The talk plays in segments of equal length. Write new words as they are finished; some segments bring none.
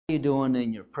you doing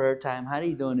in your prayer time? How are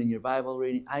you doing in your Bible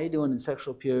reading? How are you doing in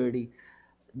sexual purity?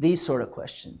 These sort of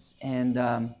questions. And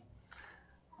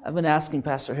I've been asking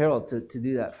Pastor Harold to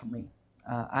do that for me.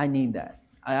 I need that.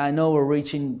 I know we're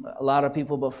reaching a lot of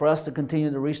people, but for us to continue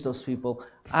to reach those people,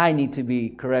 I need to be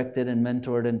corrected and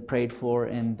mentored and prayed for.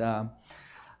 And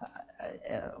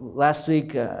last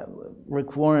week,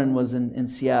 Rick Warren was in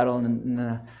Seattle,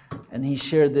 and he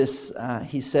shared this.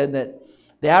 He said that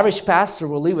the average pastor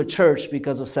will leave a church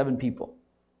because of 7 people.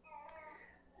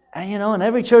 And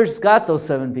every church's got those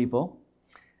 7 people.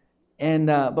 And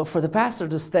but for the pastor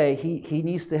to stay, he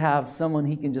needs to have someone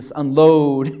he can just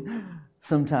unload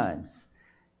sometimes.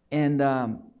 And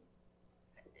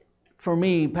for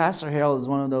me, Pastor Harold is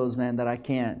one of those, man, that I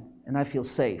can, and I feel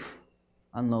safe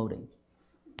unloading.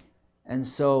 And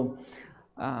so,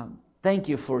 thank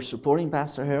you for supporting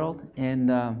Pastor Harold and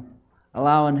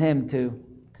allowing him to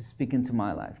speak into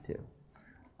my life too.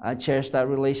 I cherish that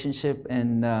relationship,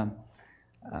 and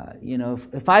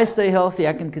if I stay healthy,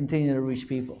 I can continue to reach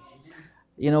people.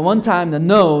 One time a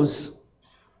nose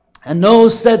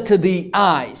said to the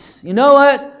eyes, "You know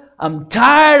what? I'm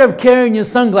tired of carrying your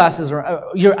sunglasses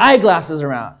or your eyeglasses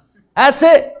around. That's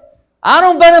it. I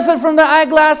don't benefit from the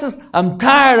eyeglasses. I'm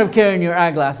tired of carrying your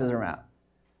eyeglasses around."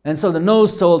 And so the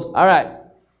nose told, "All right,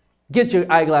 get your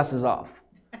eyeglasses off."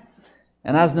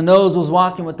 And as the nose was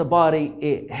walking with the body,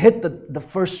 it hit the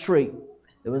first tree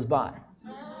that was by.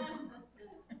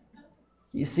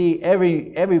 You see,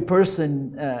 every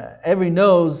person, every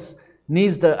nose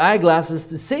needs the eyeglasses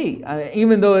to see.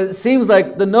 Even though it seems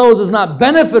like the nose does not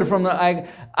benefit from the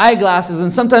eyeglasses,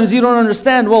 and sometimes you don't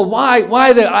understand, well,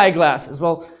 why the eyeglasses?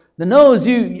 Well, the nose,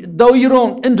 though you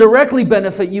don't indirectly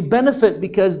benefit, you benefit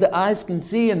because the eyes can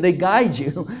see and they guide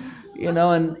you,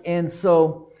 and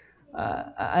so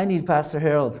I need Pastor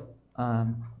Harold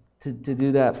to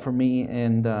do that for me,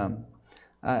 and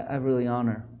I really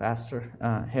honor Pastor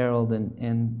Harold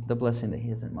and the blessing that he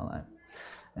has in my life.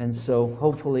 And so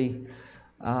hopefully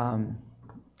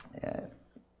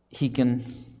he can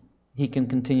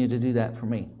continue to do that for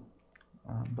me.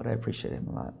 But I appreciate him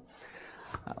a lot.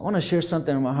 I want to share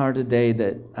something in my heart today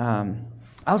that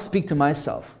I'll speak to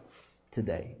myself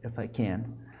today if I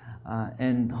can.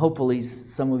 And hopefully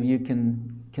some of you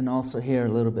can also hear a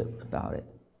little bit about it.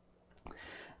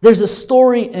 There's a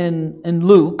story in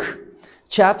Luke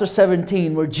chapter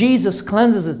 17 where Jesus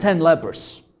cleanses the 10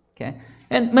 lepers. Okay?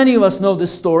 And many of us know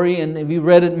this story, and we've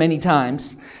read it many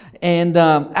times. And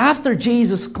after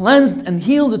Jesus cleansed and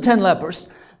healed the 10 lepers,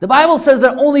 the Bible says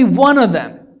that only one of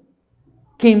them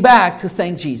came back to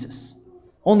thank Jesus.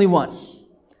 Only one.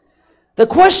 The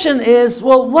question is,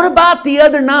 well, what about the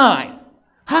other 9?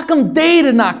 How come they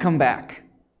did not come back?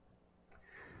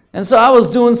 And so I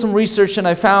was doing some research, and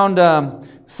I found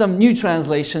some new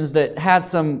translations that had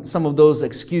some of those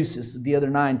excuses that the other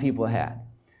 9 people had.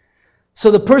 So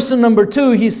the person number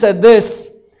 2, he said this: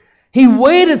 he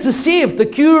waited to see if the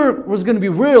cure was going to be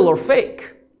real or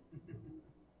fake.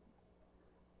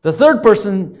 The third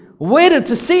person waited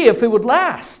to see if it would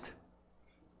last.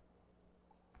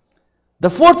 The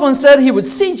fourth one said he would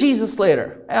see Jesus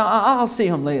later. I'll see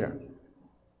him later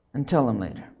and tell him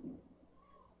later.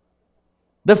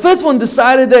 The fifth one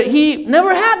decided that he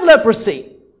never had leprosy.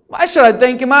 Why should I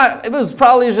thank him? It was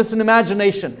probably just an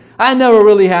imagination. I never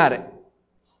really had it.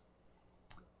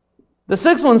 The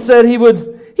sixth one said he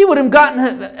would have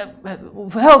gotten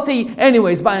healthy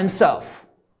anyways by himself.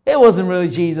 It wasn't really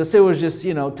Jesus. It was just,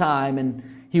 time,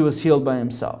 and he was healed by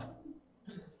himself.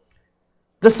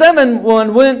 The seventh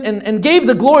one went and gave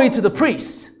the glory to the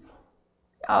priest.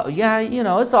 Oh, yeah,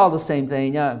 it's all the same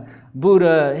thing. Yeah,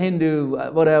 Buddha,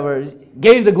 Hindu, whatever,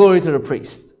 gave the glory to the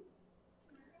priest.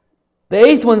 The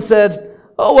eighth one said,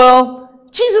 oh, well,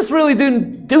 Jesus really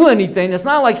didn't do anything. It's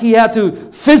not like he had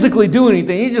to physically do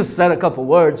anything. He just said a couple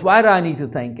words. Why do I need to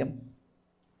thank him?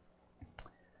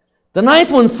 The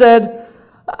ninth one said,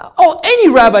 any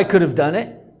rabbi could have done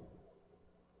it.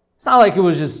 It's not like it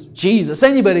was just Jesus.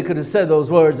 Anybody could have said those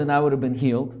words and I would have been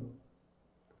healed.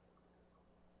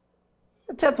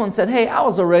 The 10th one said, hey, I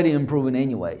was already improving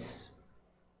anyways.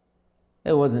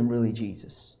 It wasn't really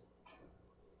Jesus.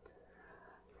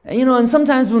 And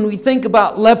sometimes when we think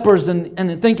about lepers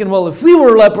and thinking, well, if we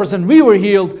were lepers and we were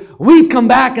healed, we'd come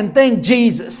back and thank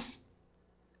Jesus.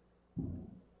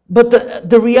 But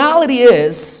the reality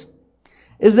is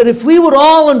that if we would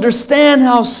all understand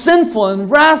how sinful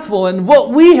and wrathful and what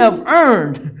we have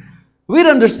earned, we'd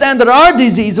understand that our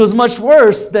disease was much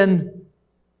worse than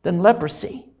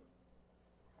leprosy.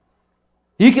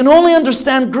 You can only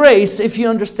understand grace if you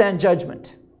understand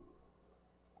judgment.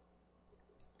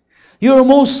 You are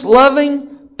most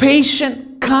loving,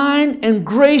 patient, kind, and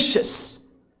gracious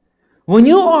When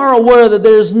you are aware that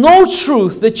there is no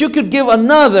truth that you could give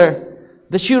another,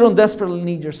 that you don't desperately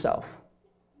need yourself.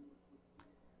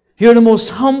 You're the most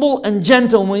humble and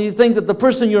gentle when you think that the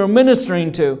person you're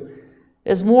ministering to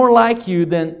is more like you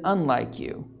than unlike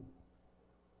you.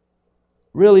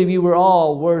 Really, we were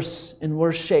all in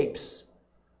worse shapes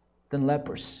than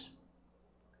lepers.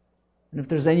 And if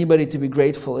there's anybody to be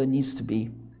grateful, it needs to be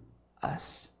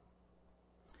us.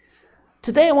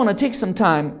 Today I want to take some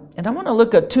time and I want to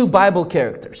look at two Bible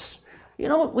characters. You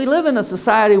know, we live in a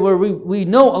society where we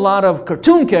know a lot of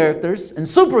cartoon characters and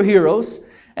superheroes.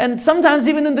 And sometimes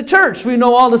even in the church, we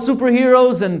know all the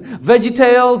superheroes and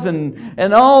VeggieTales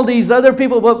and all these other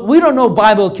people, but we don't know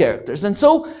Bible characters. And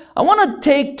so I want to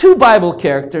take two Bible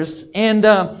characters and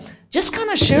just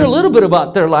kind of share a little bit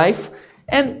about their life.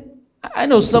 And I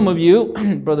know some of you,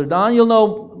 Brother Don, you'll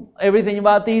know everything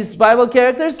about these Bible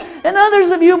characters. And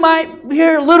others of you might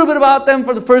hear a little bit about them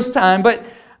for the first time. But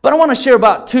I want to share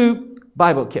about two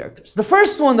Bible characters. The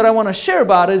first one that I want to share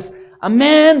about is a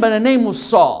man by the name of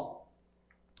Saul.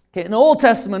 Okay, in the Old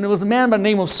Testament, there was a man by the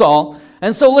name of Saul.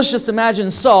 And so let's just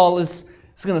imagine Saul is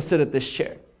going to sit at this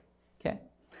chair. Okay.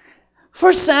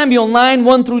 1 Samuel 9,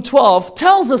 1 through 12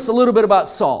 tells us a little bit about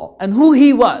Saul and who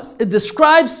he was. It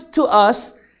describes to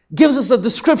us, gives us a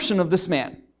description of this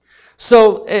man.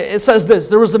 So it says this: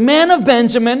 there was a man of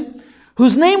Benjamin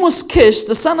whose name was Kish,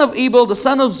 the son of Ebal, the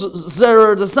son of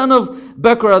Zerah, the son of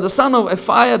Becherah, the son of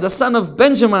Ephiah, the son of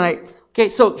Benjaminite. Okay,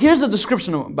 so here's a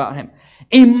description about him.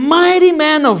 A mighty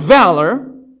man of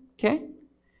valor, okay?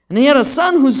 And he had a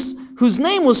son whose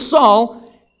name was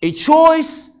Saul, a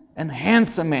choice and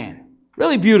handsome man.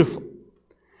 Really beautiful.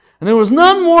 And there was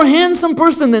none more handsome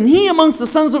person than he amongst the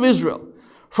sons of Israel.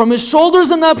 From his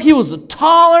shoulders and up, he was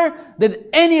taller than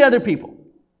any other people.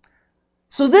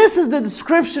 So this is the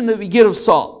description that we get of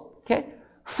Saul. Okay?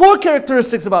 4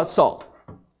 characteristics about Saul.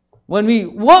 What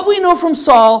we know from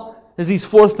Saul is these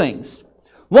 4 things.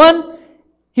 1,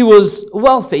 he was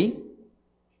wealthy.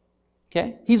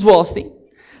 Okay? He's wealthy.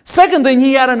 Second thing,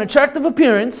 he had an attractive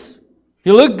appearance.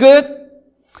 He looked good.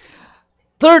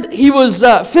 Third, he was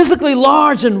physically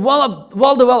large and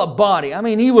well-developed body. I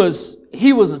mean, he was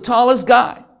the tallest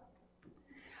guy.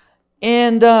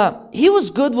 And he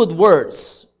was good with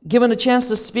words. Given a chance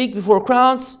to speak before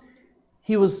crowds,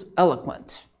 he was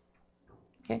eloquent.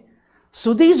 Okay?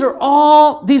 So these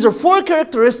are 4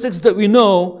 characteristics that we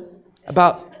know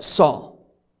about Saul.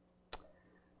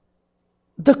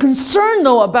 The concern,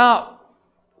 though, about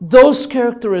those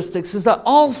characteristics is that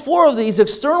all 4 of these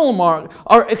external marks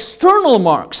are external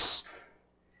marks.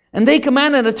 And they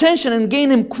commanded attention and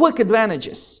gain him quick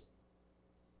advantages.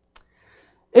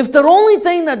 If the only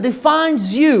thing that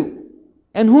defines you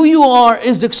and who you are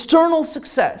is external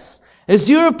success, is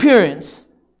your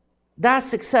appearance, that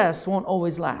success won't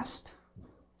always last.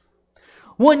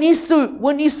 What needs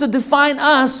to define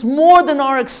us more than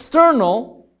our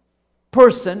external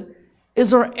person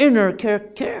is our inner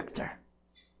character.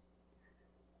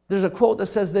 There's a quote that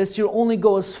says this: you only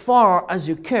go as far as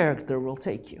your character will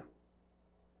take you.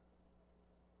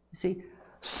 You see,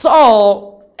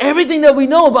 Saul, everything that we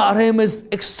know about him is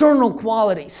external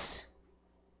qualities.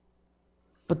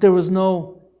 But there was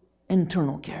no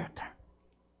internal character.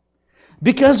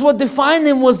 Because what defined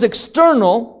him was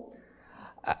external,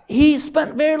 he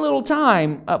spent very little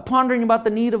time pondering about the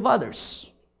need of others.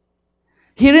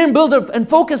 He didn't build up and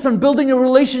focus on building a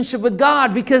relationship with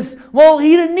God because, well,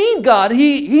 he didn't need God.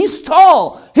 He's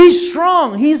tall, he's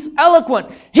strong, he's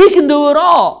eloquent, he can do it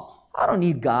all. I don't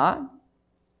need God.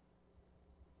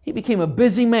 He became a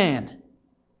busy man,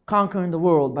 conquering the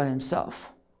world by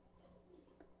himself.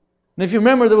 And if you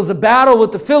remember, there was a battle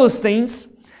with the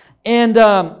Philistines, and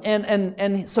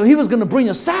so he was going to bring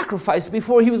a sacrifice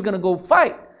before he was going to go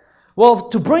fight. Well,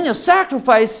 to bring a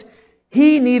sacrifice,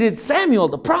 he needed Samuel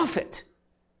the prophet.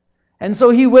 And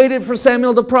so he waited for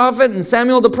Samuel the prophet, and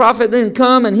Samuel the prophet didn't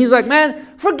come, and he's like,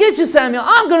 man, forget you, Samuel.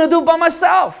 I'm going to do it by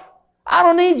myself. I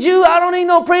don't need you. I don't need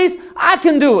no priest. I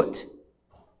can do it.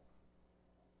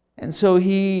 And so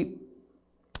he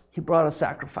brought a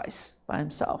sacrifice by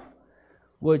himself,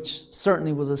 which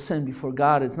certainly was a sin before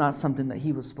God. It's not something that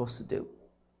he was supposed to do.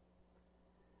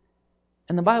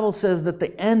 And the Bible says that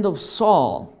the end of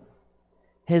Saul,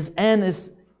 his end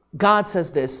is, God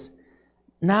says this: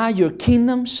 now your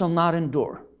kingdom shall not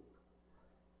endure.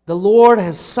 The Lord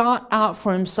has sought out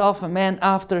for himself a man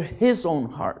after his own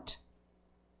heart.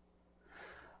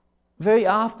 Very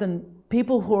often,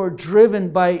 people who are driven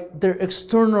by their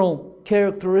external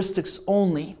characteristics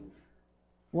only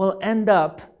will end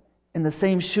up in the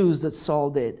same shoes that Saul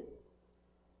did.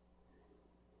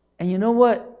 And you know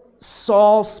what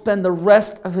Saul spent the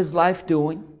rest of his life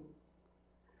doing?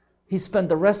 he spent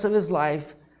the rest of his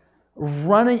life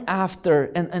running after,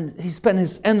 and he spent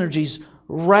his energies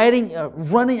running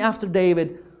after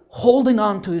David, holding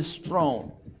on to his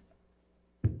throne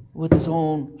with his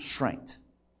own strength.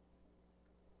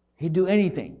 He'd do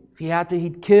anything. If he had to,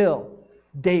 he'd kill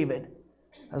David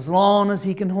as long as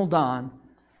he can hold on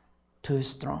to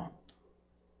his throne.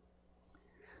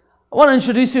 I want to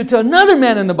introduce you to another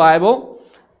man in the Bible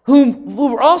who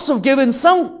were also given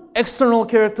some external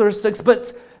characteristics,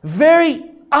 but very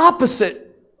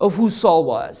opposite of who Saul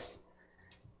was.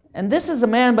 And this is a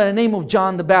man by the name of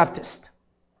John the Baptist.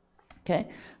 Okay,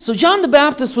 so John the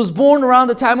Baptist was born around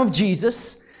the time of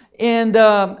Jesus, and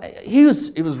he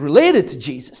was related to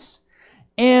Jesus.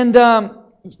 And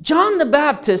John the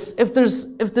Baptist, if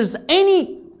there's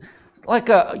any, like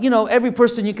every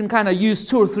person, you can kind of use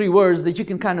 2 or 3 words that you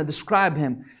can kind of describe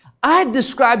him. I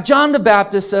describe John the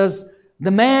Baptist as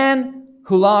the man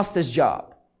who lost his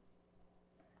job.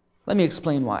 Let me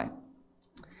explain why.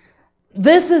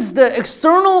 This is the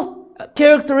external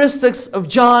characteristics of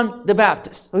John the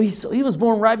Baptist. So he was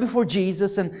born right before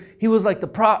Jesus, and he was like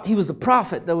he was the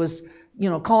prophet that was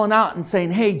calling out and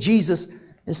saying, "Hey, Jesus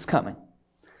is coming."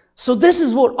 So this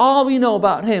is what all we know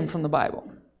about him from the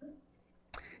Bible.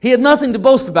 He had nothing to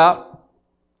boast about.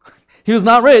 He was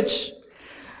not rich.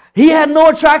 He had no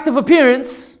attractive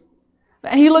appearance.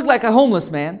 He looked like a homeless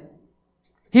man.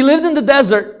 He lived in the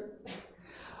desert.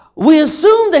 We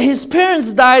assume that his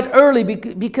parents died early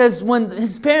because when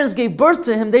his parents gave birth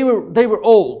to him, they were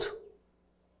old.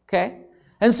 Okay?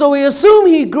 And so we assume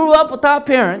he grew up without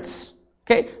parents.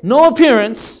 Okay? No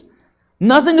appearance.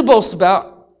 Nothing to boast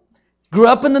about. Grew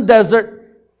up in the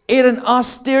desert. Ate an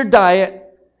austere diet.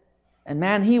 And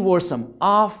man, he wore some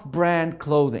off-brand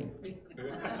clothing.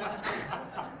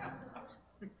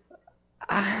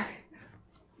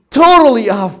 Totally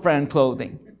off-brand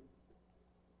clothing.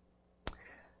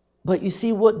 But you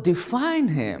see, what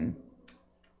defined him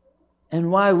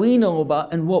and why we know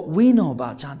about and what we know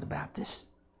about John the Baptist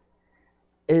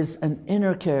is an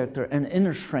inner character, an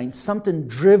inner strength, something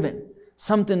driven,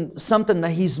 something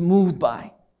that he's moved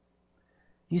by.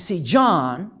 You see,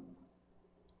 John,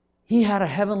 he had a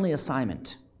heavenly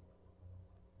assignment.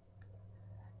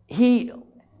 He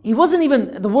wasn't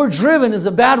even, the word driven is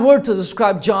a bad word to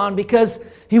describe John, because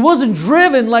he wasn't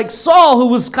driven like Saul, who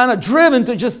was kind of driven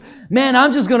to just, man,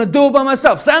 I'm just going to do it by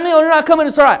myself. Samuel, you're not coming,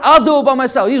 it's all right. I'll do it by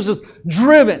myself. He was just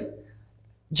driven.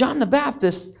 John the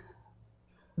Baptist,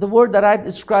 the word that I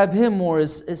describe him more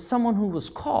is someone who was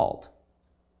called.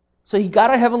 So he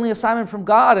got a heavenly assignment from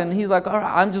God, and he's like, all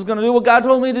right, I'm just going to do what God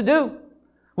told me to do.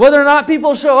 Whether or not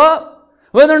people show up,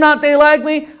 whether or not they like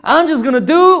me, I'm just going to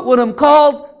do what I'm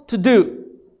called to do.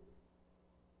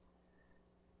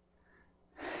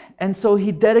 And so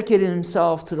he dedicated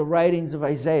himself to the writings of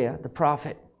Isaiah, the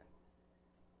prophet.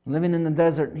 Living in the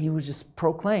desert, he would just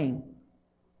proclaim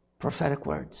prophetic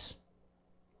words.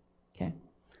 Okay.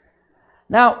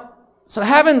 Now, so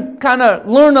having kind of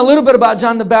learned a little bit about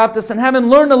John the Baptist and having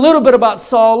learned a little bit about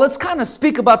Saul, let's kind of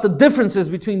speak about the differences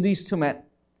between these two men.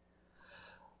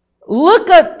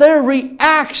 Look at their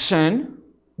reaction,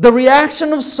 the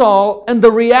reaction of Saul and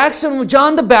the reaction of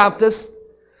John the Baptist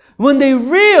when they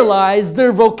realize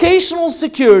their vocational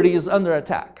security is under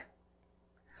attack.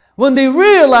 When they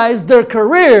realize their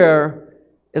career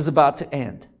is about to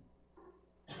end.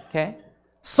 Okay?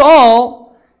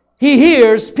 Saul, he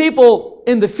hears people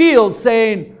in the field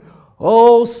saying,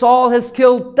 oh, Saul has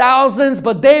killed thousands,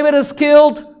 but David has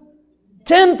killed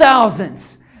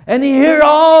 10,000s. And he hears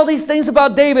all these things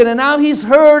about David, and now he's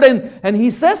heard, and he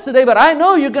says to David, I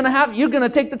know you're going to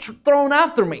take the throne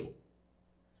after me.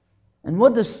 And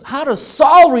how does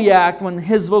Saul react when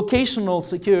his vocational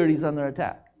security is under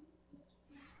attack?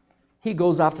 He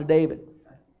goes after David.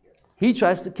 He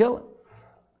tries to kill him.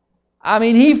 I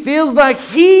mean, he feels like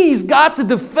he's got to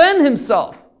defend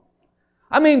himself.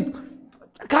 I mean,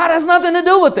 God has nothing to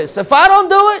do with this. If I don't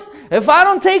do it, if I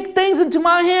don't take things into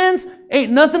my hands,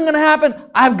 ain't nothing going to happen.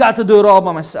 I've got to do it all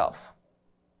by myself.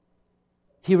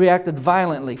 He reacted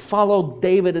violently, followed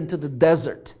David into the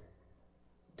desert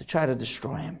to try to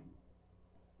destroy him.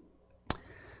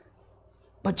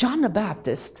 But John the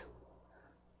Baptist,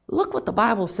 look what the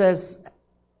Bible says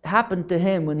happened to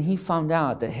him when he found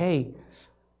out that, hey,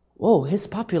 whoa, his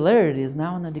popularity is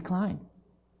now in the decline.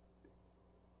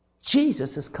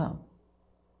 Jesus has come.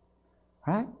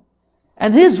 Right?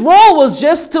 And his role was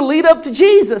just to lead up to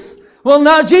Jesus. Well,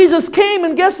 now Jesus came,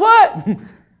 and guess what?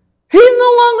 He's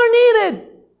no longer needed.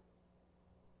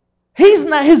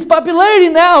 His popularity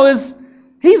now is,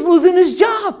 he's losing his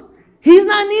job. He's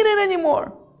not needed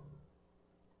anymore.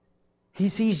 He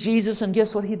sees Jesus, and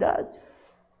guess what he does?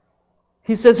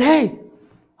 He says, hey,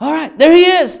 All right, there he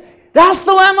is. That's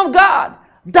the Lamb of God.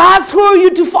 That's who are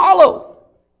you to follow.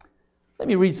 Let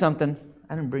me read something.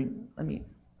 Don't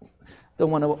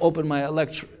want to open my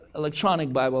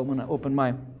electronic Bible. I'm going to open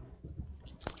my...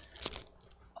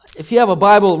 If you have a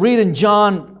Bible, read in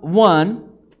John 1.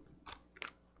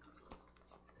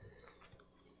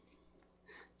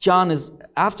 John is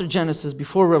after Genesis,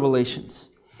 before Revelations.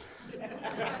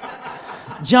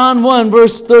 John 1,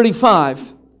 verse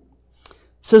 35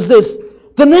 says this.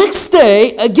 The next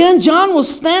day, again, John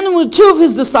was standing with two of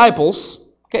his disciples.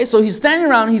 Okay, so he's standing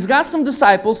around. He's got some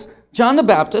disciples, John the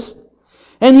Baptist.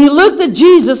 And he looked at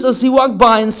Jesus as he walked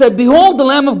by and said, Behold the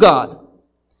Lamb of God.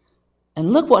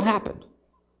 And look what happened.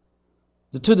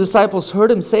 The two disciples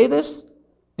heard him say this.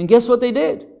 And guess what they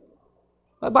did?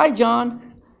 Bye-bye, John.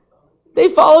 They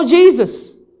followed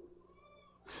Jesus.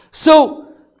 So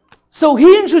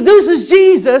he introduces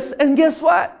Jesus, and guess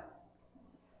what?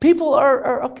 People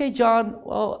are okay, John,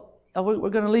 well, we're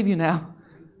going to leave you now.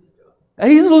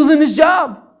 He's losing his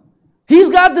job. He's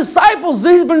got disciples.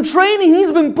 He's been training.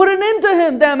 He's been putting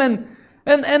into them.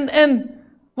 And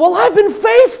well, I've been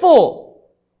faithful.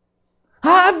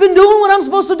 I've been doing what I'm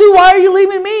supposed to do. Why are you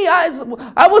leaving me?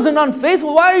 I wasn't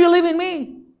unfaithful. Why are you leaving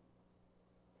me?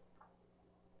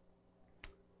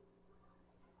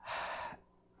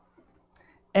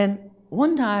 And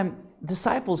one time,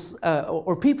 disciples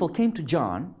or people came to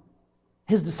John.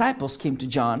 His disciples came to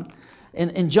John.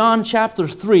 In John chapter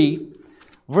 3,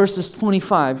 verses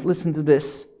 25, listen to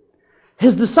this.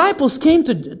 His disciples came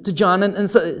to John, and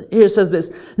so, here it says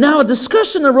this. Now a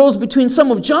discussion arose between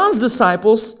some of John's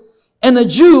disciples and a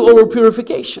Jew over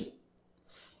purification.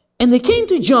 And they came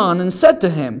to John and said to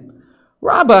him,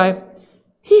 Rabbi,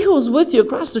 he who was with you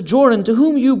across the Jordan, to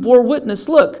whom you bore witness,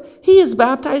 look, he is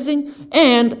baptizing,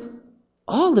 and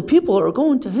all the people are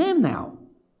going to him now.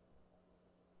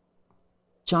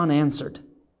 John answered,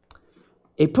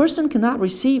 a person cannot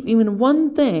receive even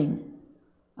one thing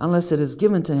unless it is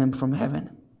given to him from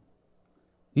heaven.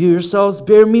 You yourselves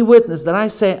bear me witness that I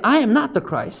say, I am not the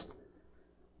Christ,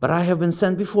 but I have been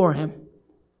sent before him.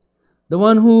 The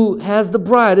one who has the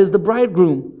bride is the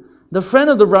bridegroom. The friend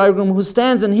of the bridegroom who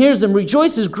stands and hears him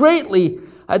rejoices greatly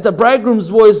at the bridegroom's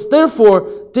voice.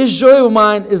 Therefore, this joy of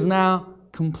mine is now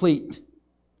complete.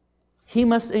 He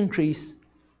must increase,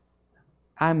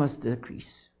 I must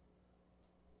decrease.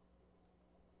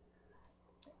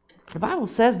 The Bible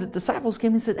says that disciples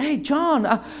came and said, hey, John,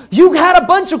 you had a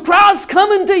bunch of crowds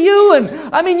coming to you. And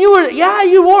I mean,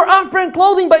 you wore off-brand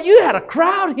clothing, but you had a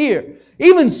crowd here.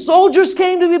 Even soldiers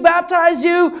came to be baptized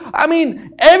you. I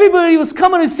mean, everybody was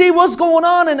coming to see what's going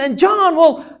on. And John,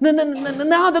 well,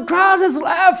 now the crowd has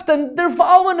left and they're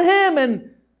following him.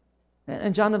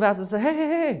 And John the Baptist said,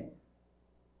 hey,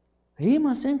 he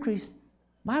must increase.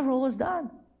 My role is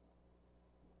done.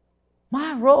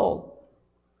 My role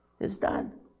is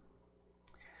done.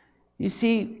 You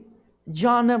see,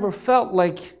 John never felt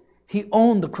like he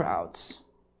owned the crowds.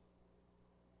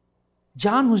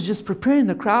 John was just preparing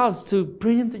the crowds to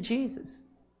bring him to Jesus.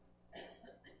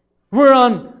 We're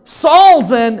on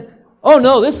Saul's end. Oh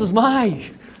no, this is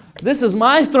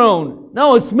my throne.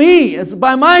 No, it's me. It's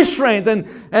by my strength.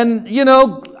 And you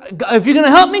know, if you're going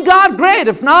to help me, God, great.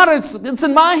 If not, it's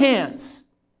in my hands.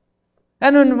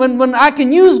 And when I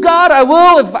can use God, I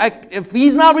will. If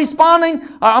He's not responding,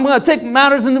 I'm going to take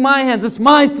matters into my hands. It's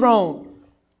my throne.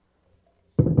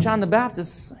 John the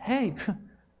Baptist, hey,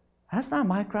 that's not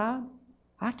my crowd.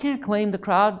 I can't claim the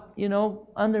crowd,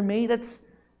 under me. It's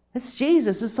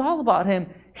Jesus. It's all about Him.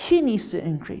 He needs to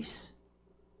increase.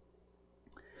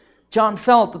 John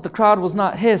felt that the crowd was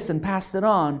not his and passed it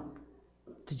on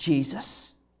to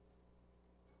Jesus.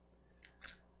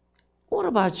 What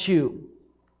about you?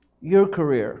 Your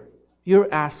career,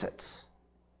 your assets,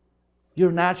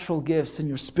 your natural gifts and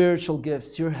your spiritual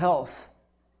gifts, your health.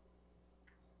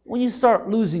 When you start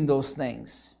losing those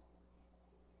things,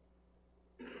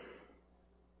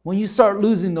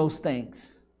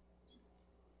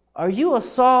 are you a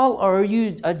Saul or are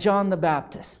you a John the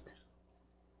Baptist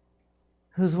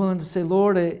who's willing to say,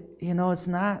 Lord, it's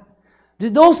not.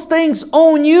 Do those things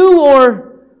own you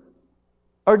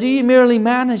or do you merely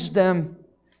manage them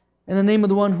in the name of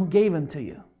the one who gave them to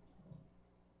you?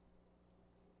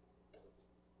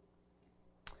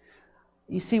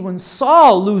 You see, when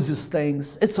Saul loses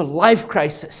things, it's a life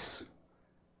crisis.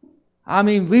 I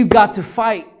mean, we've got to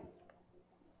fight.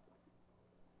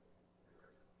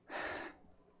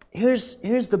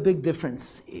 Here's the big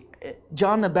difference.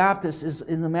 John the Baptist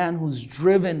is a man who's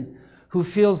driven, who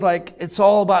feels like it's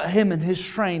all about him and his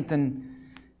strength, and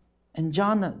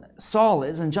Saul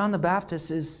is, and John the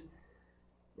Baptist is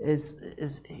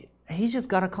he's just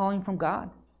got a calling from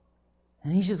God.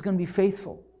 And he's just going to be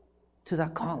faithful to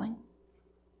that calling.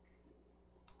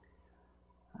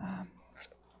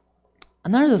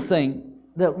 Another thing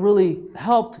that really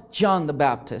helped John the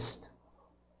Baptist,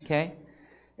 okay,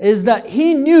 is that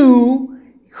he knew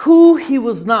who he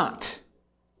was not.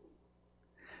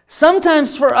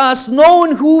 Sometimes for us,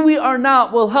 knowing who we are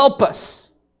not will help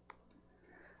us.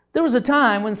 There was a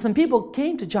time when some people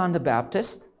came to John the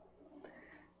Baptist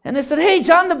and they said, "Hey,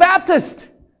 John the Baptist,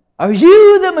 are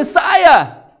you the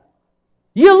Messiah?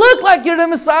 You look like you're the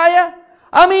Messiah.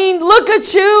 I mean, look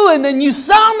at you, and then you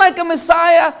sound like a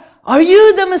Messiah. Are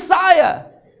you the Messiah?"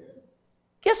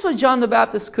 Guess what John the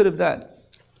Baptist could have done?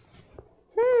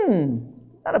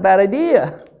 Not a bad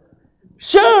idea.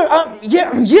 Sure,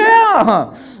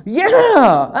 yeah,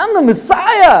 I'm the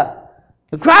Messiah.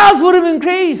 The crowds would have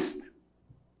increased.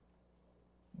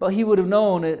 But he would have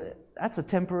known that's a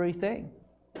temporary thing.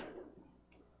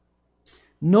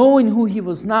 Knowing who he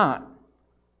was not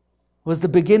was the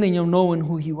beginning of knowing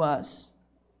who he was.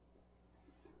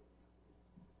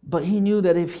 But he knew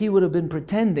that if he would have been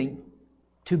pretending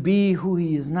to be who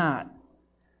he is not,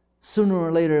 sooner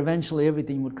or later, eventually,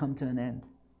 everything would come to an end.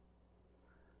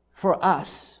 For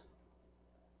us,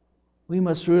 we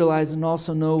must realize and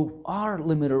also know our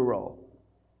limited role.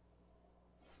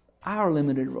 Our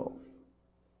limited role.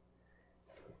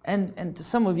 And to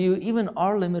some of you, even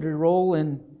our limited role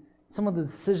in some of the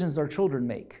decisions our children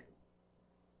make.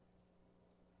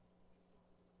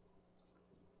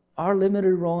 Our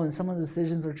limited role in some of the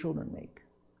decisions our children make.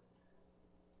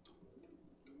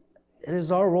 It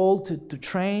is our role to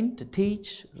train, to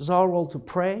teach. It is our role to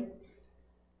pray.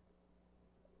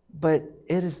 But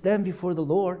it is them before the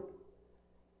Lord.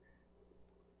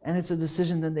 And it's a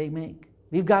decision that they make.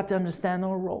 We've got to understand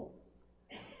our role.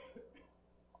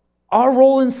 Our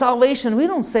role in salvation, we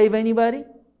don't save anybody.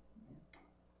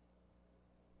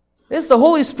 It's the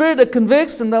Holy Spirit that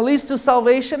convicts and that leads to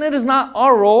salvation. It is not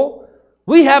our role.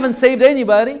 We haven't saved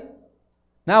anybody.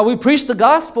 Now, we preach the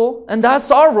gospel, and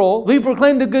that's our role. We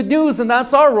proclaim the good news, and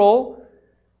that's our role.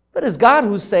 But it's God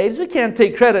who saves. We can't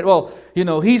take credit. Well,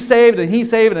 He saved,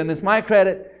 and it's my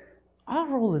credit. Our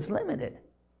role is limited.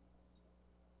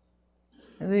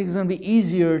 I think it's going to be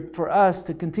easier for us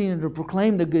to continue to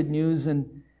proclaim the good news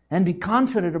and be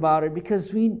confident about it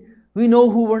because we know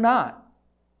who we're not.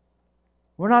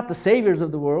 We're not the saviors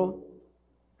of the world.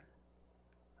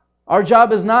 Our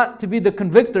job is not to be the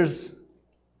convictors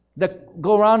that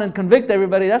go around and convict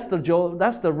everybody. That's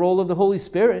the role of the Holy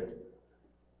Spirit.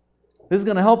 This is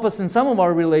going to help us in some of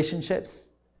our relationships.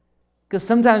 Because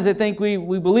sometimes I think we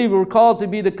believe we're called to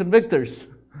be the convictors.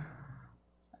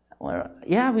 Well,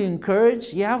 yeah, we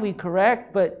encourage, yeah, we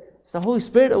correct, but it's the Holy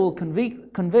Spirit that will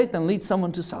convict and lead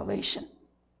someone to salvation.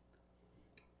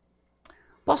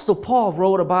 Apostle Paul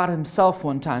wrote about himself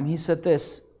one time. He said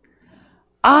this,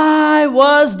 "I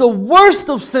was the worst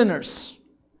of sinners.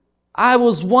 I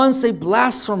was once a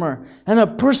blasphemer and a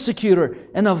persecutor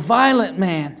and a violent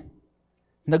man.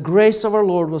 And the grace of our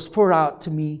Lord was poured out to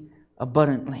me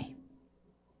abundantly."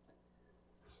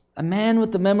 A man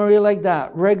with a memory like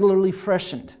that, regularly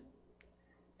freshened,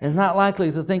 is not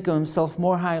likely to think of himself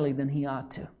more highly than he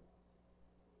ought to.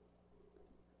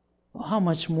 Well, how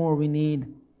much more we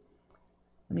need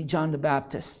John the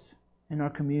Baptist in our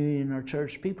community, in our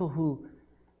church. People who,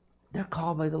 they're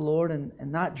called by the Lord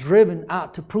and not driven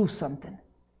out to prove something,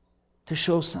 to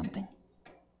show something.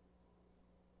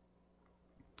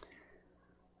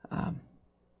 I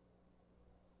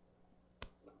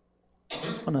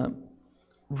want to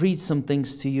read some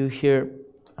things to you here.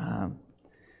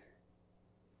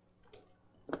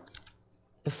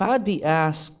 If I'd be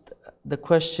asked the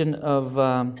question of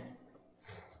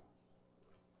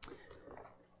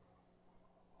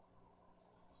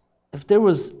if there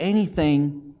was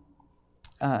anything,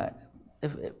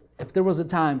 if there was a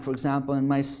time, for example,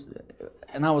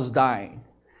 and I was dying,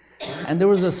 and there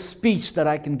was a speech that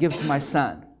I can give to my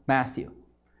son, Matthew,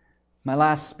 my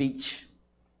last speech,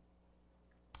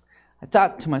 I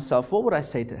thought to myself, what would I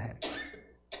say to him?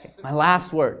 My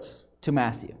last words to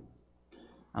Matthew.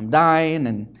 I'm dying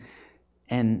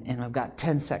and I've got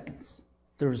 10 seconds.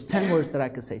 There was 10 words that I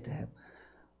could say to him.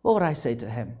 What would I say to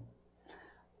him?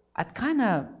 I'd kind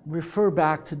of refer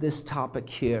back to this topic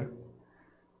here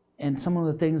and some of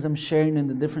the things I'm sharing and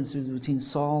the differences between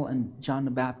Saul and John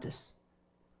the Baptist.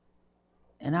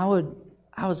 And I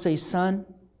would say, son,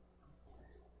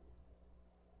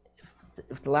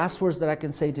 if the last words that I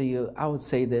can say to you, I would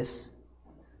say this: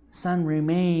 son,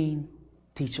 remain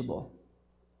teachable.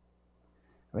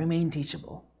 Remain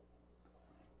teachable.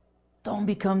 Don't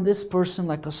become this person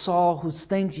like a Saul who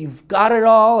thinks you've got it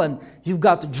all and you've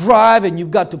got to drive and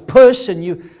you've got to push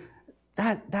and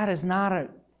that is not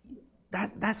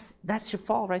that's your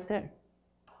fault right there.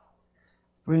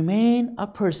 Remain a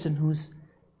person who's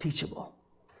teachable.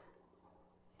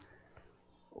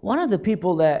 One of the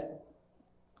people that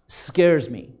scares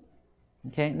me,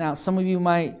 okay, now some of you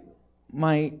might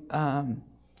have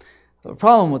a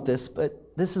problem with this,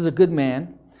 but this is a good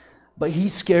man, but he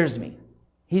scares me.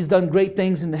 He's done great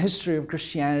things in the history of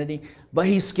Christianity, but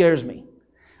he scares me.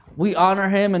 We honor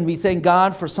him and we thank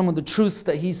God for some of the truths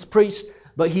that he's preached,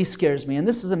 but he scares me. And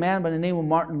this is a man by the name of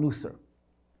Martin Luther.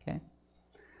 Okay,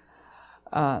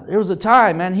 there was a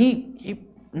time, man, he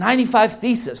 95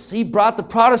 Theses. He brought the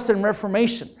Protestant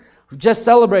Reformation. We just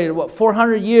celebrated,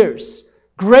 400 years.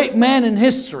 Great man in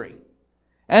history.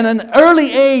 And an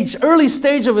early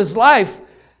stage of his life,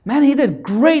 man, he did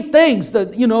great things.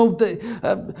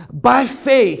 By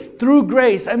faith, through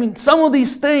grace. I mean, some of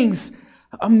these things,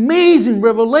 amazing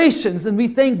revelations. And we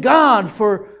thank God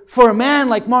for a man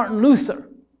like Martin Luther.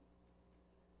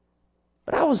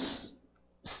 But I was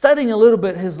studying a little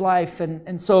bit his life,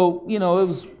 and so, it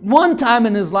was one time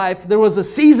in his life, there was a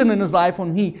season in his life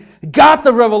when he got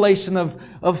the revelation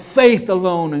of faith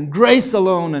alone and grace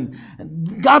alone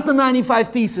and got the 95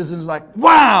 Theses and was like,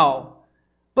 wow!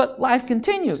 But life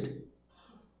continued.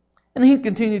 And he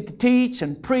continued to teach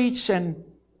and preach, and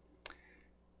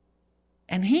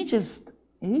he just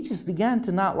began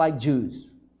to not like Jews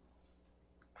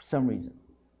for some reason.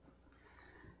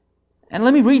 And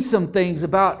let me read some things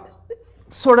about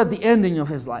sort of the ending of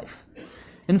his life.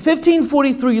 In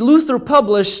 1543, Luther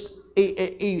published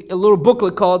a little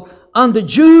booklet called On the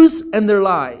Jews and Their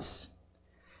Lies,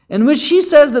 in which he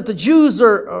says that the Jews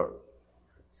are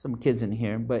some kids in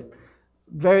here, but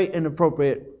very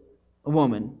inappropriate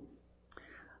woman.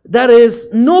 That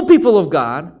is, no people of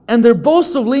God, and their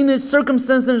boasts of lineage,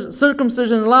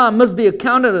 circumcision, and law must be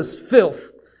accounted as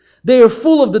filth. They are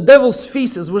full of the devil's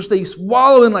feces, which they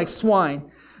swallow in like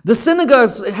swine. The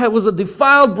synagogue was a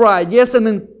defiled bride, yes, an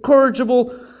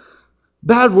incorrigible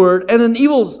bad word, and an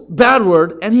evil bad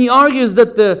word. And he argues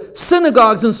that the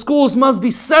synagogues and schools must be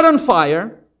set on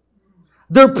fire,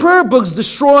 their prayer books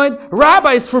destroyed,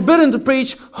 rabbis forbidden to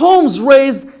preach, homes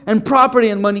razed, and property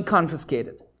and money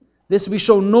confiscated. This we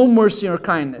show no mercy or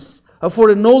kindness,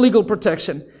 afforded no legal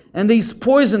protection, and these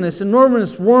poisonous,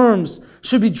 enormous worms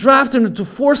should be drafted into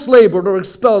forced labor or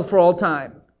expelled for all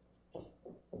time.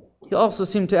 He also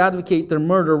seemed to advocate their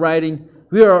murder, writing,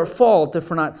 "We are at fault if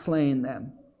we're not slaying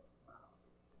them."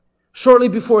 Shortly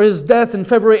before his death in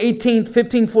February 18th,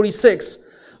 1546,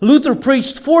 Luther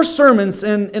preached 4 sermons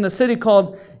in a city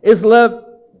called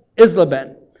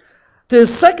Eisleben. To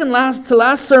his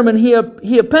last sermon, he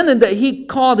appended that he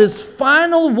called his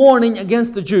final warning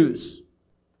against the Jews.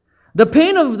 The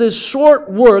pain of this short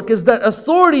work is that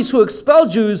authorities who expel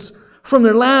Jews from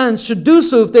their lands should do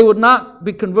so if they would not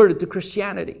be converted to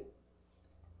Christianity.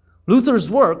 Luther's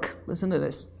work, listen to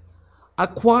this,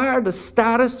 acquired the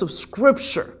status of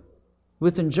scripture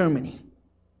within Germany.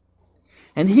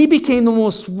 And he became the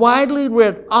most widely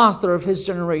read author of his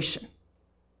generation,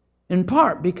 in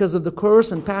part because of the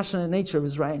coarse and passionate nature of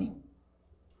his writing.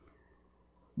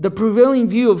 The prevailing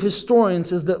view of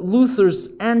historians is that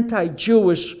Luther's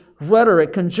anti-Jewish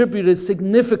rhetoric contributed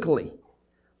significantly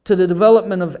to the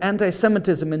development of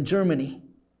anti-Semitism in Germany.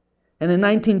 And in the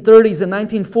 1930s and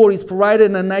 1940s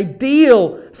provided an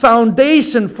ideal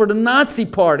foundation for the Nazi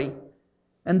Party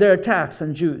and their attacks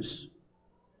on Jews.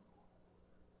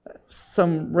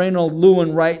 Some Reinhold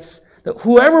Lewin writes that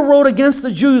whoever wrote against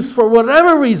the Jews for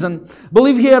whatever reason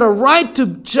believed he had a right to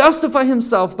justify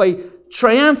himself by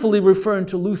triumphantly referring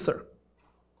to Luther.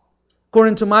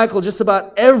 According to Michael, just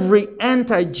about every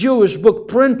anti-Jewish book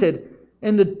printed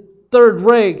in the Third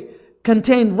Reich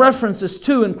contained references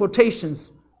to and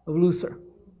quotations of Luther.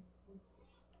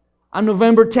 On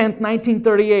November 10th,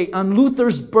 1938, on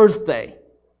Luther's birthday,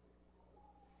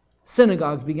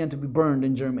 synagogues began to be burned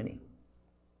in Germany.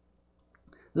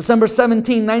 December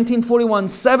 17, 1941,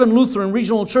 7 Lutheran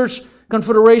regional church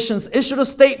confederations issued a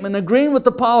statement agreeing with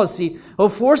the policy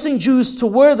of forcing Jews to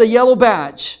wear the yellow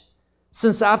badge,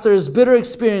 since after his bitter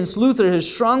experience, Luther has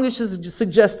strongly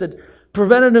suggested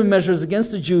preventative measures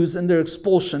against the Jews and their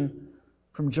expulsion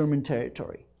from German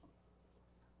territory.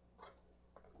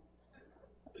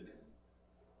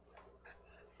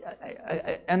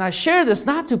 And I share this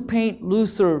not to paint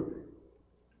Luther,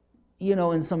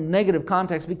 in some negative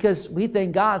context, because we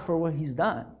thank God for what he's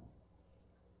done.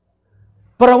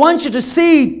 But I want you to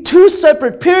see 2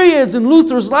 separate periods in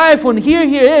Luther's life when here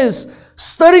he is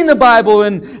studying the Bible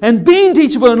and being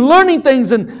teachable and learning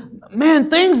things, and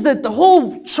things that the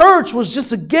whole church was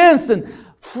just against, and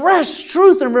fresh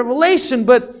truth and revelation.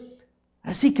 But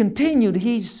as he continued,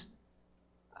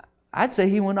 I'd say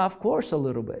he went off course a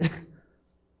little bit.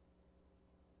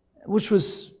 Which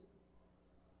was,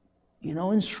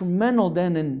 instrumental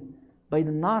then by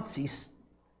the Nazis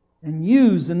and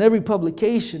used in every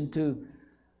publication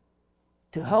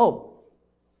to help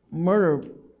murder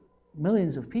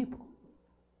millions of people.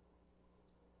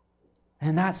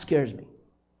 And that scares me.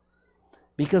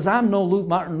 Because I'm no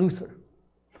Martin Luther.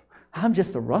 I'm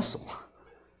just a Russell.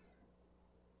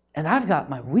 And I've got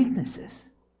my weaknesses.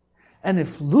 And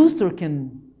if Luther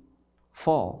can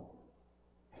fall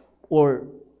or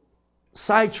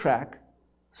sidetrack,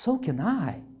 so can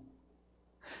I.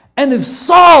 And if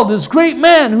Saul, this great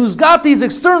man who's got these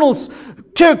external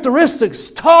characteristics,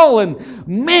 tall and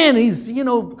man, he's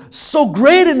so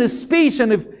great in his speech,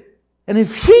 and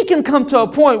if he can come to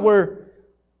a point where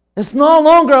it's no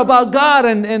longer about God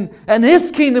and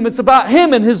His kingdom, it's about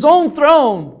him and his own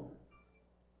throne,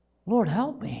 Lord,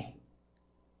 help me.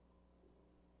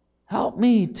 Help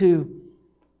me to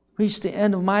reach the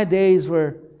end of my days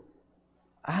where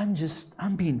I'm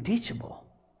being teachable.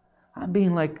 I'm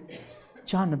being like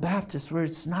John the Baptist, where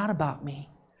it's not about me.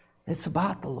 It's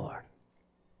about the Lord.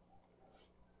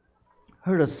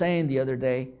 Heard a saying the other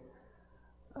day,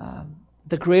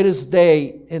 the greatest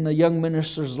day in a young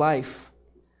minister's life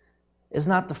is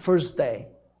not the first day,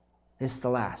 it's the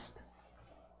last.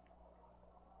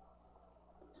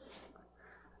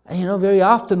 And very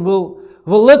often we'll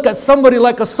look at somebody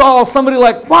like a Saul, somebody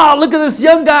like, wow, look at this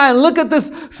young guy, and look at this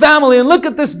family, and look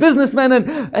at this businessman,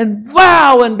 and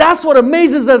wow, and that's what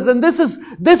amazes us, and this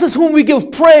is whom we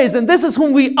give praise, and this is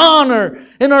whom we honor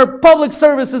in our public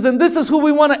services, and this is who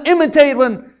we want to imitate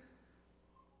when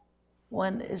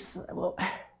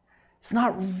it's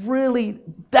not really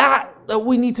that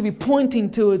we need to be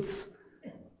pointing to.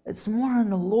 It's more in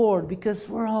the Lord, because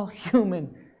we're all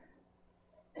human.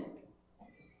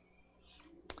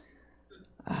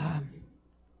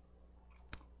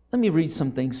 Let me read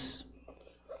some things,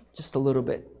 just a little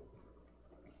bit.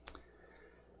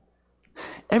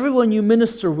 Everyone you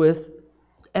minister with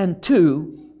and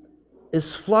to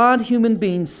is flawed human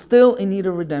beings still in need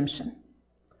of redemption.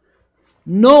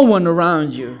 No one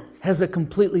around you has a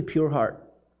completely pure heart.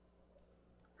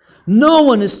 No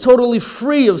one is totally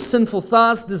free of sinful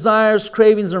thoughts, desires,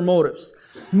 cravings, or motives.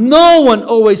 No one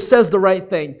always says the right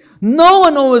thing. No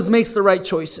one always makes the right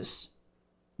choices.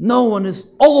 No one is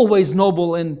always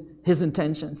noble in his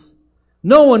intentions.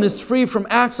 No one is free from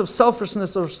acts of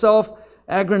selfishness or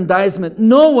self-aggrandizement.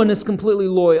 No one is completely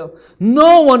loyal.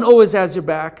 No one always has your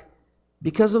back.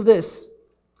 Because of this,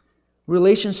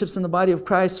 relationships in the body of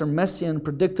Christ are messy and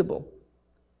unpredictable.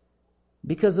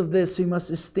 Because of this, we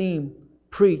must esteem,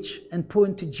 preach, and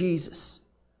point to Jesus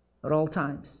at all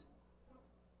times.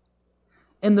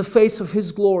 In the face of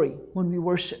His glory, when we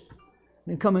worship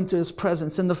and come into His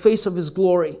presence, in the face of His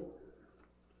glory,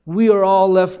 we are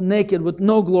all left naked with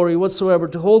no glory whatsoever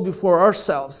to hold before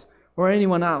ourselves or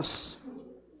anyone else.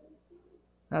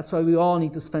 That's why we all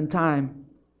need to spend time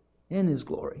in His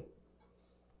glory.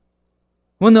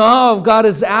 When the awe of God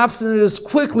is absent, it is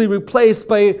quickly replaced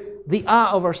by the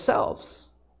awe of ourselves.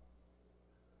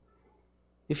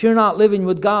 If you're not living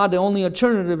with God, the only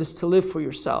alternative is to live for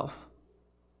yourself.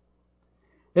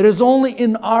 It is only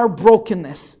in our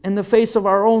brokenness, in the face of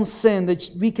our own sin, that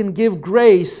we can give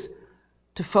grace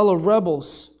to fellow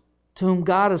rebels to whom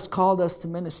God has called us to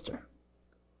minister.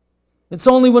 It's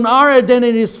only when our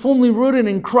identity is firmly rooted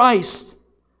in Christ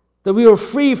that we are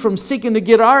free from seeking to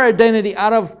get our identity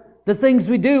out of the things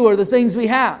we do or the things we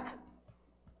have.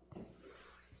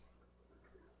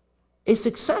 A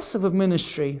success of a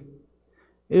ministry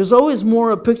is always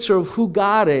more a picture of who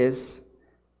God is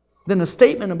than a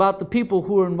statement about the people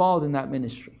who are involved in that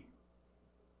ministry.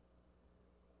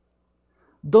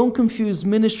 Don't confuse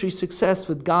ministry success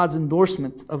with God's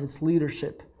endorsement of its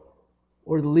leadership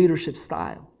or the leadership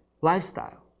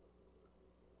lifestyle.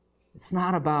 It's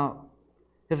not about,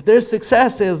 if their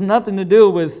success has nothing to do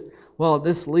with,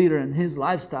 this leader and his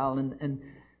lifestyle, and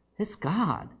it's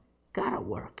God at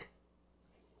work.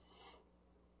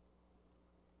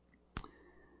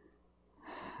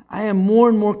 I am more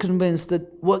and more convinced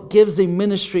that what gives a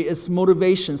ministry its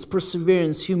motivations,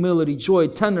 perseverance, humility, joy,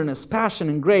 tenderness, passion,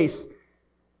 and grace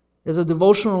is a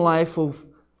devotional life of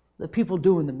the people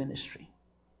doing the ministry.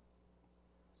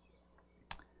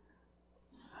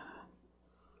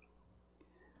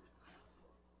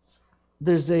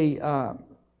 There's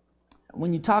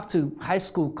when you talk to high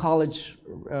school, college,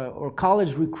 or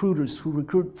college recruiters who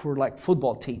recruit for like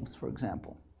football teams, for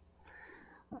example,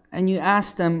 and you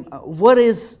ask them, what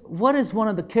is one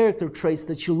of the character traits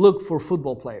that you look for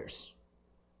football players?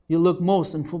 You look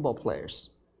most in football players.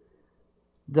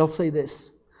 They'll say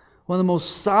this: one of the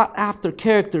most sought after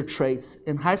character traits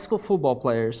in high school football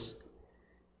players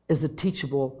is a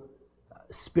teachable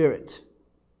spirit.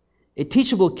 A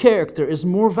teachable character is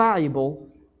more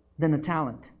valuable than a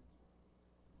talent.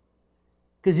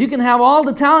 Because you can have all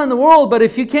the talent in the world, but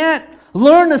if you can't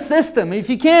learn the system, if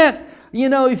you can't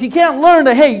learn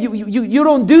that, hey, you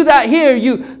don't do that here.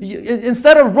 You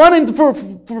instead of running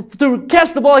to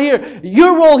catch the ball here,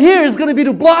 your role here is going to be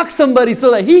to block somebody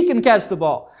so that he can catch the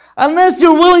ball. Unless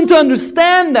you're willing to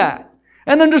understand that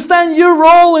and understand your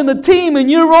role in the team and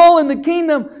your role in the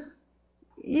kingdom,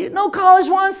 no college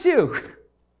wants you.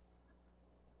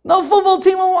 No football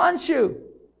team will want you.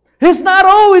 It's not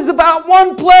always about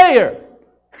one player.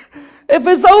 If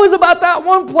it's always about that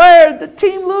one player, the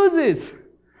team loses.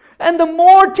 And the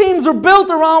more teams are built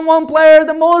around one player,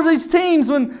 the more these teams,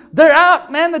 when they're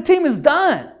out, man, the team is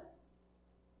done.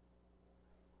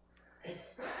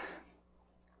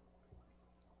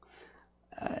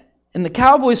 In the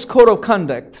Cowboys Code of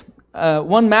Conduct,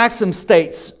 one maxim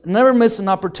states, never miss an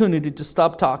opportunity to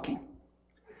stop talking.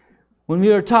 When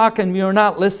we are talking, we are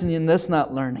not listening, that's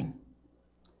not learning.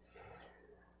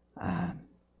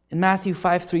 In Matthew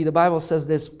 5:3, the Bible says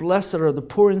this, blessed are the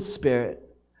poor in spirit,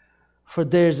 for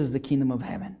theirs is the kingdom of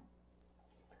heaven.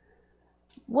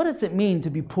 What does it mean to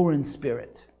be poor in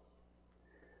spirit?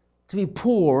 To be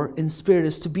poor in spirit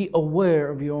is to be aware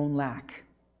of your own lack.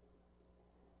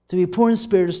 To be poor in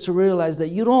spirit is to realize that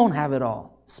you don't have it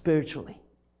all spiritually.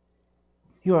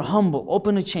 You are humble,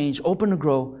 open to change, open to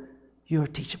grow. You are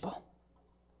teachable.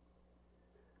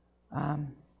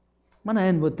 I'm going to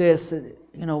end with this.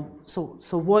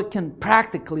 So what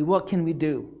can we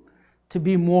do to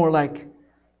be more like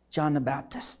John the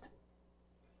Baptist?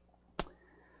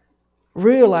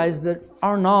 Realize that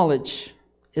our knowledge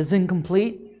is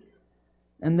incomplete,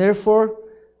 and therefore,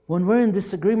 when we're in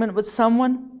disagreement with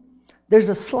someone, there's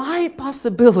a slight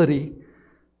possibility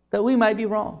that we might be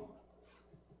wrong.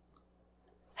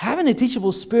 Having a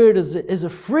teachable spirit is a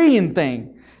freeing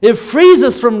thing. It frees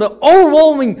us from the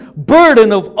overwhelming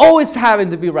burden of always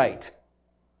having to be right.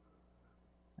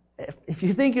 If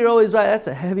you think you're always right, that's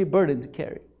a heavy burden to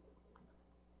carry.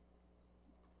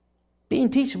 Being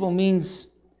teachable means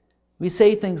we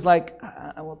say things like,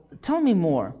 tell me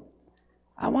more.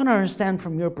 I want to understand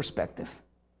from your perspective.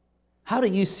 How do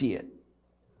you see it?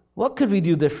 What could we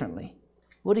do differently?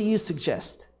 What do you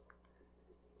suggest?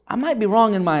 I might be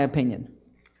wrong in my opinion.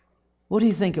 What do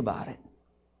you think about it?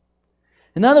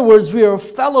 In other words, we are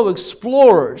fellow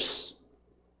explorers,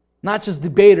 not just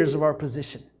debaters of our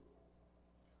position.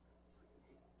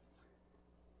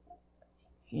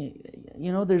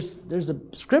 There's a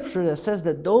scripture that says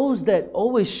that those that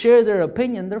always share their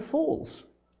opinion, they're fools.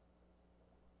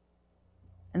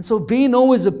 And so being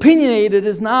always opinionated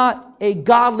is not a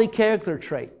godly character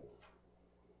trait.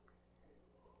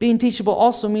 Being teachable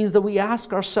also means that we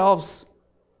ask ourselves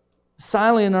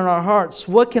silently in our hearts,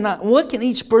 what can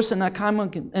each person I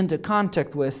come into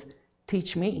contact with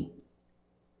teach me?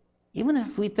 Even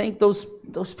if we think those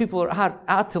people are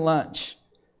out to lunch,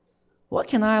 what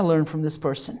can I learn from this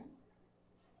person?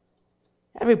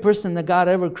 Every person that God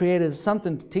ever created is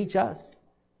something to teach us.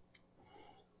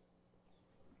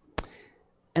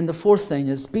 And the fourth thing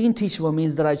is, being teachable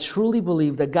means that I truly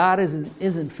believe that God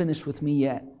isn't finished with me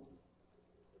yet.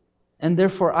 And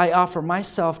therefore I offer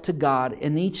myself to God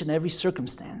in each and every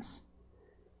circumstance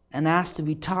and ask to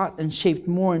be taught and shaped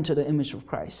more into the image of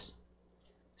Christ,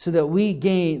 so that we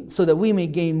may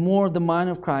gain more of the mind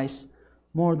of Christ,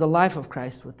 more of the life of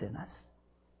Christ within us.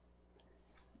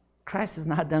 Christ is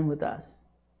not done with us.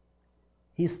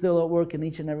 He's still at work in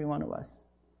each and every one of us.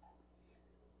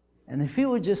 And if He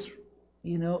would just,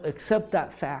 accept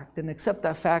that fact in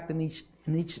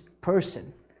each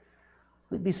person,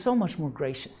 we'd be so much more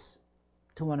gracious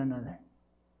to one another.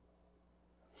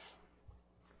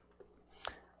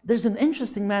 There's an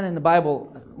interesting man in the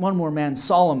Bible, one more man,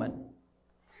 Solomon.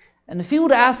 And if he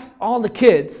would ask all the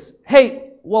kids,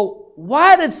 hey, well,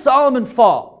 why did Solomon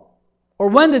fall? Or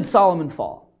when did Solomon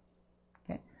fall?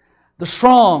 Okay. The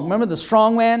strong, remember the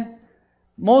strong man?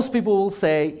 Most people will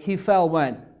say he fell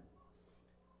when?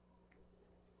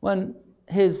 When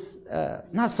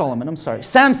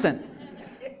Samson.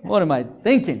 What am I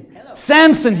thinking?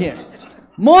 Samson here.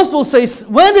 Most will say,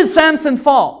 when did Samson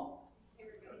fall?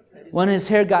 When his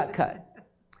hair got cut.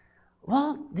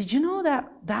 Well, did you know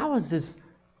that was his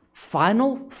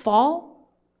final fall?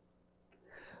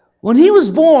 When he was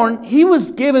born, he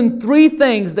was given 3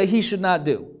 things that he should not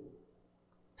do.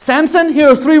 Samson, here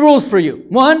are 3 rules for you.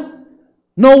 1,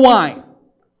 no wine.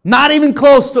 Not even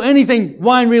close to anything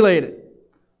wine related.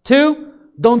 2,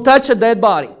 don't touch a dead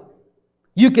body.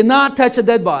 You cannot touch a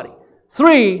dead body.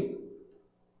 3,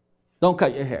 Don't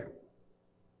cut your hair.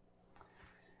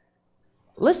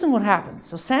 Listen what happens.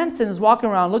 So Samson is walking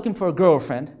around looking for a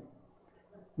girlfriend.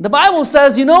 The Bible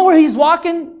says, you know where he's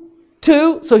walking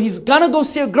to? So he's going to go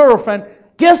see a girlfriend.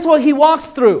 Guess what he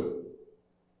walks through?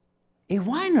 A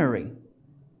winery.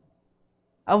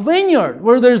 A vineyard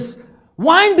where there's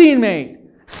wine being made.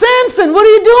 Samson, what are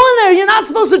you doing there? You're not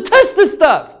supposed to touch this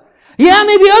stuff. Yeah,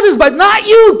 maybe others, but not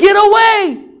you. Get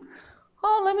away.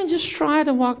 Oh, let me just try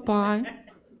to walk by.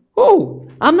 Oh,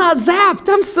 I'm not zapped.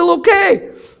 I'm still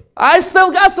okay. I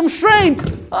still got some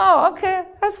strength. Oh, okay.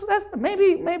 That's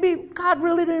maybe God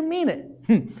really didn't mean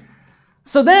it.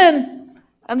 So then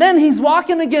he's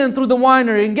walking again through the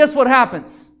winery, and guess what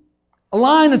happens? A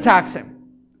lion attacks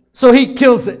him. So he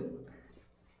kills it.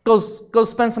 Goes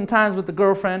spend some time with the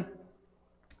girlfriend.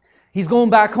 He's going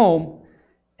back home,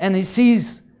 and he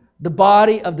sees the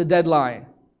body of the dead lion.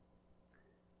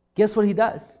 Guess what he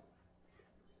does?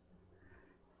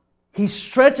 He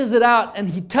stretches it out, and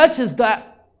he touches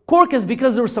that carcass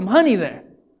because there was some honey there.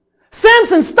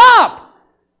 Samson, stop!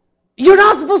 You're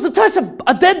not supposed to touch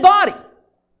a dead body.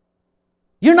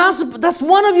 You're not. That's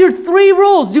one of your 3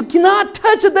 rules. You cannot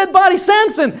touch a dead body.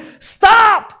 Samson,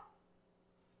 stop!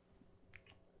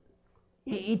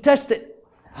 He touched it.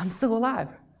 I'm still alive.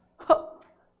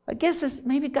 I guess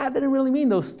maybe God didn't really mean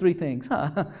those 3 things,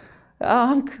 huh?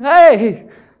 Hey,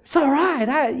 it's all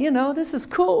right. This is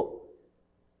cool.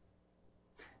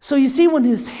 So you see, when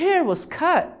his hair was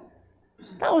cut,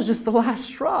 that was just the last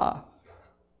straw.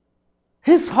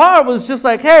 His heart was just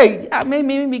like, hey,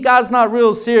 maybe God's not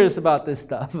real serious about this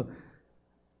stuff.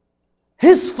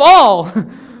 His fall,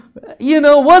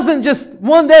 wasn't just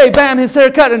one day, bam, his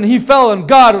hair cut and he fell and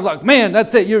God was like, man,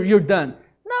 that's it, you're done.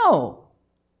 No.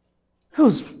 It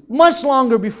was much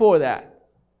longer before that.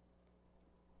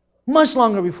 Much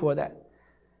longer before that.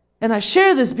 And I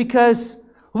share this because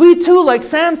we too, like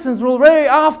Samson's, will very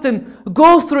often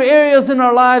go through areas in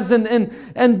our lives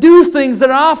and do things that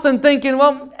are often thinking,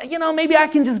 well, maybe I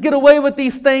can just get away with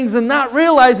these things, and not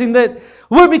realizing that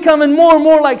we're becoming more and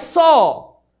more like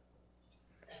Saul.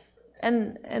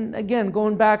 And again,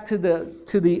 going back to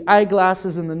the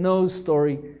eyeglasses and the nose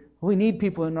story, we need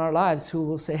people in our lives who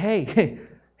will say,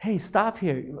 hey, stop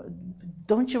here.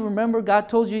 Don't you remember God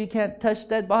told you can't touch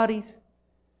dead bodies?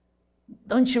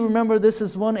 Don't you remember this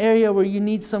is one area where you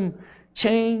need some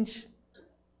change?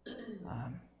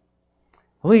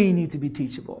 We need to be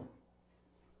teachable.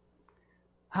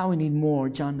 How we need more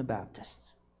John the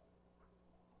Baptist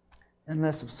and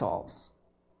less of Saul's.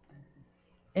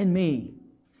 In me,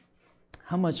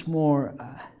 how much more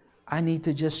I need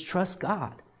to just trust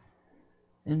God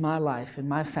in my life, in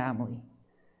my family,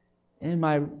 in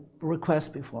my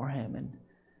request before Him,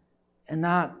 and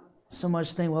not so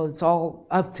much think, well, it's all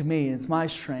up to me, it's my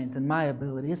strength and my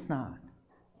ability. It's not.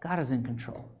 God is in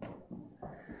control.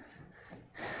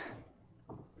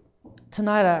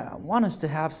 Tonight, I want us to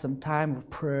have some time of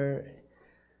prayer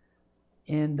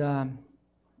and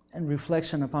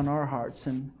reflection upon our hearts,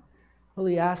 and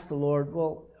really ask the Lord,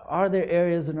 well, are there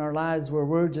areas in our lives where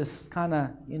we're just kind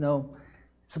of,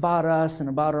 it's about us and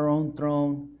about our own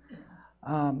throne?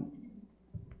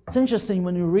 It's interesting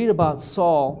when you read about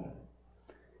Saul.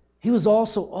 He was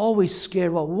also always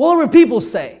scared. Well, what will people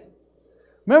say?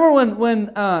 Remember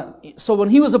when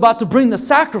he was about to bring the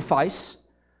sacrifice,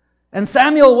 and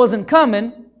Samuel wasn't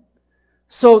coming,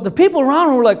 so the people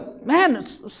around were like, man,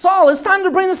 Saul, it's time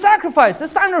to bring the sacrifice.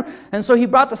 It's time to... And so he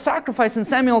brought the sacrifice, and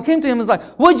Samuel came to him and was like,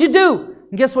 what'd you do?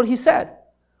 And guess what he said?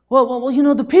 Well,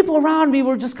 the people around me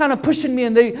were just kind of pushing me,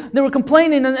 and they were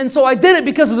complaining, and so I did it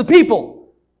because of the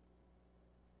people.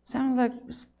 Samuel's like,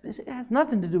 it has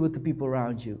nothing to do with the people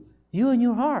around you. You and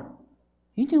your heart.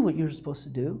 You knew what you were supposed to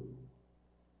do.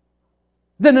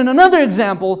 Then in another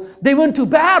example, they went to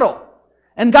battle.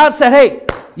 And God said, hey,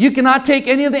 you cannot take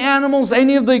any of the animals,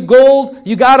 any of the gold.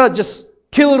 You got to just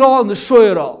kill it all and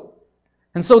destroy it all.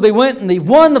 And so they went and they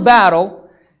won the battle.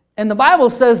 And the Bible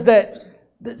says that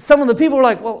some of the people were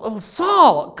like, well,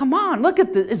 Saul, come on, look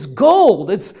at this. It's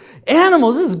gold. It's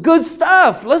animals. This is good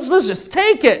stuff. Let's just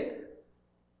take it.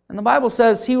 And the Bible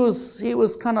says he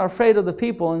was kind of afraid of the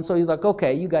people, and so he's like,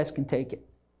 okay, you guys can take it.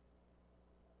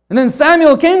 And then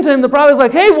Samuel came to him, the prophet was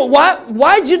like, hey, well,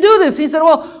 why'd you do this? He said,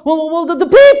 well, the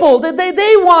people,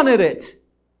 they wanted it.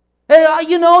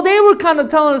 They were kind of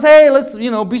telling us, hey, let's,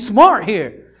 be smart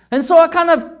here. And so I kind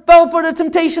of fell for the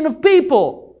temptation of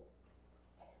people.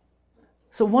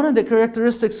 So one of the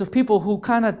characteristics of people who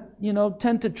kind of,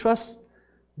 tend to trust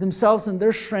themselves and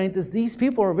their strength is these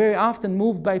people are very often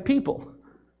moved by people.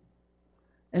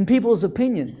 And people's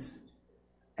opinions.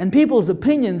 And people's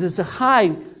opinions is a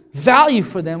high value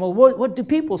for them. Well, what do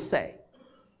people say?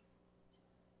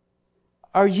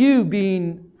 Are you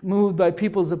being moved by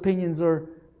people's opinions, or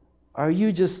are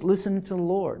you just listening to the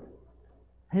Lord,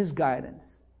 His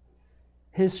guidance,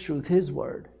 His truth, His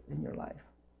word in your life?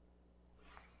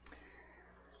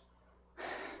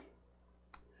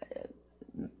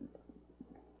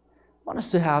 I want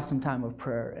us to have some time of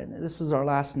prayer, and this is our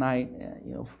last night.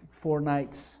 4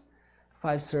 nights,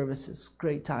 5 services,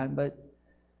 great time. But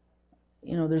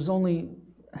there's only,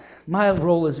 my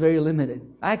role is very limited.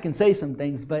 I can say some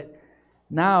things, but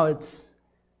now it's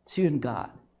you and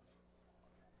God.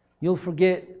 You'll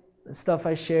forget the stuff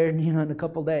I shared, in a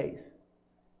couple days.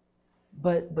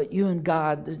 But you and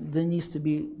God, there needs to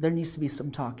be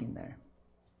some talking there.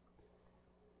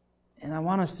 And I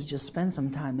want us to just spend some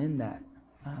time in that.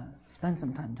 Spend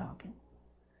some time talking.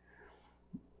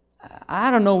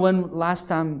 I don't know when last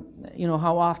time,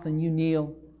 how often you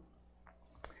kneel.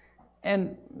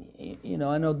 And,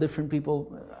 I know different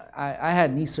people. I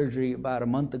had knee surgery about a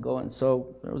month ago, and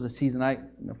so there was a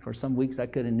season for some weeks I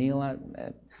couldn't kneel.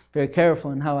 I'm very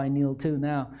careful in how I kneel too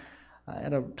now. I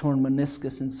had a torn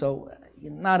meniscus, and so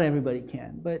not everybody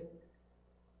can. But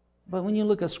when you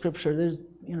look at Scripture, there's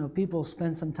people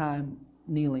spend some time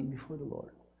kneeling before the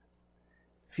Lord.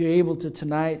 If you're able to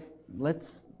tonight,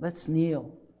 let's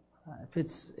kneel.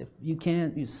 If you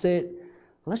can't, you sit.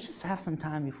 Let's just have some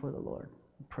time before the Lord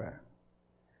in prayer.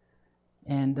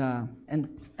 And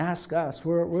ask us,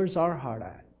 where's our heart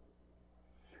at?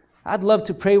 I'd love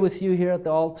to pray with you here at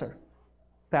the altar.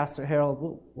 Pastor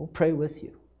Harold, we'll pray with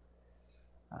you.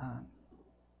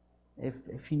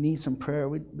 If you need some prayer,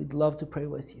 we'd love to pray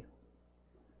with you.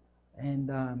 And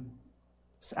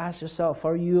just ask yourself,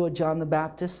 are you a John the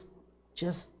Baptist,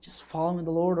 just following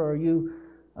the Lord, or are you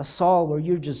a Saul where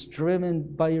you're just driven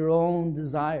by your own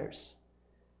desires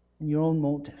and your own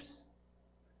motives?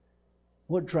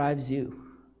 What drives you?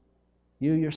 You yourself.